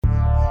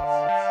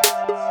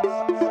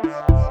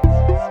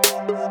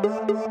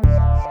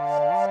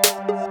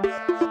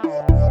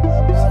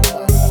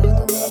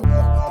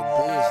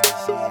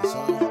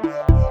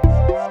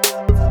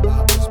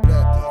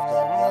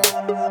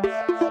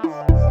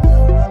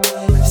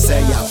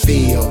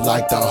feel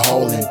like the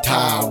whole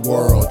entire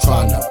world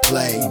tryna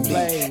play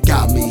me.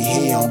 Got me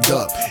hemmed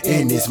up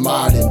in this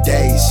modern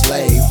day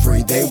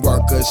slavery. They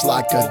work us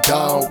like a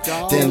dog,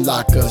 then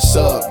lock us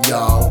up,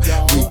 y'all.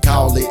 We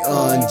call it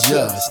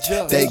unjust,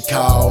 they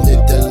call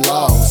it the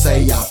law.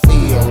 Say I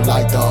feel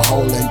like the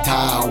whole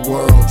entire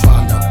world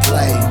tryna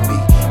play me.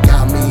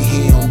 Got me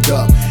hemmed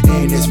up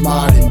in this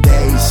modern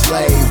day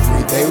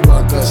slavery. They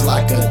work us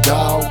like a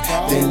dog,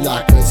 then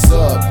lock us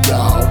up,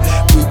 y'all.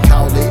 We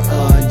call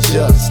it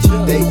unjust,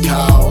 they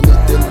call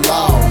it the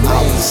law.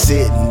 I was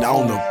sitting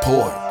on the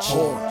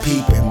porch,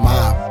 peeping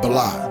my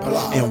block,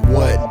 and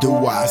what do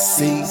I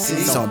see?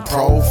 Some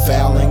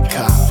profiling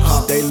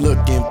cops. They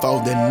looking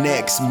for the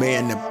next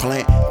man to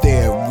plant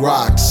their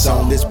rocks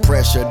on. This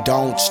pressure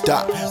don't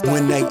stop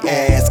when they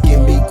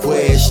asking me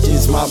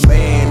questions. My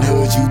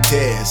manhood you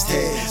test,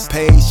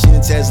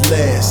 patience has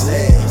less.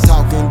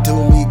 Talking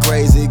to me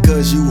crazy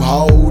cause you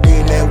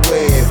holding that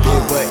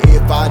weapon. But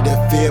if I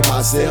defend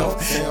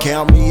myself,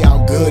 count me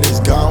out, good is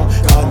gone.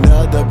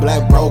 Another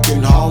black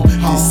broken home,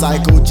 this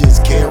cycle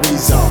just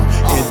carries on.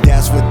 And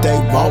that's what they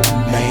want,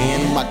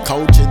 man. My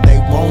culture they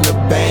wanna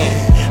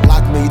ban.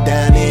 Lock me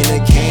down in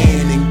a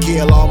can and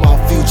kill all my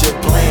future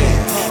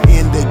plans.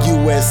 In the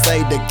USA,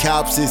 the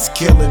cops is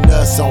killing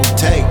us on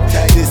tape.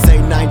 This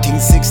ain't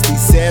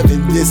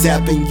 1967, this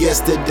happened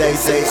yesterday.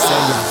 Say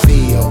I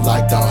feel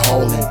like the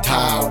whole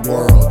entire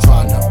world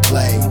tryna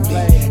play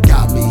me.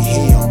 Got me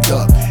hemmed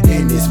up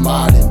in this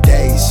modern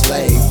day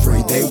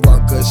slavery. They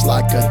work us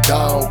like a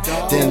dog,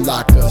 then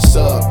lock us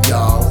up,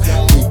 y'all.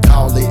 We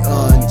call it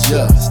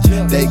unjust,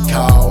 they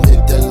call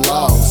it the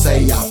law.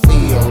 Say I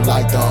feel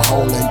like the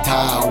whole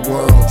entire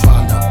world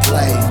tryna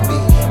play me.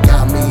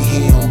 Got me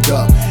hemmed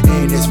up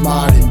in this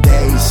modern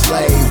day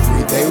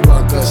slavery. They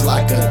work us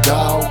like a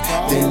dog,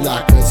 then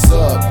lock us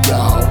up,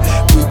 y'all.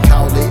 We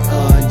call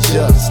it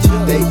unjust,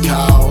 they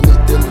call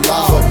it the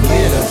law.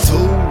 Forget a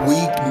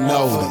 2-week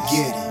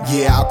notice,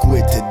 yeah, I'll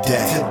quit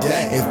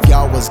today. If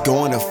y'all was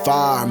going to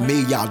fire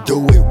me, y'all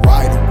do it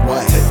right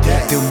away.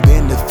 Them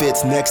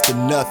benefits next to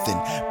nothing,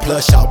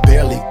 plus y'all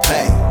barely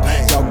pay.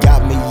 Y'all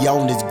got me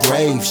on this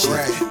grave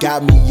shit,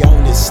 got me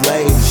on this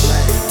slave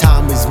shit.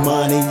 Time is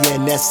money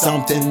and that's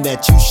something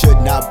that you should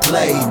not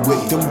play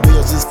with. Them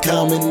bills is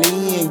coming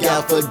in,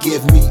 God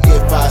forgive me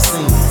if I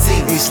sin.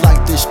 It's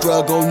like the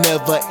struggle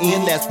never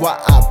end, that's why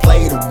I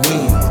play to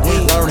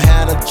win. Learn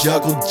how to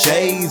juggle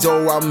J's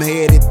or I'm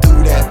headed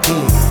through that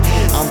pen.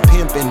 I'm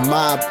pimping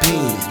my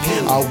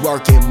pen, I'm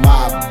working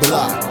my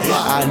block.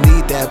 I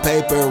need that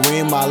paper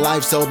in my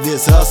life so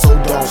this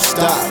hustle don't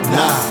stop.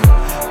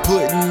 Nah,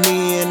 putting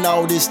in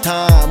all this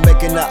time,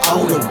 making the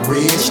owner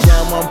rich.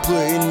 Now I'm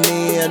putting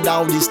in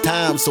all this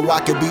time so I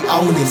can be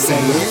on it. Say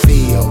it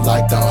feel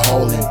like the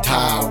whole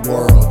entire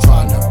world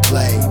tryna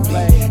play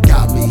me.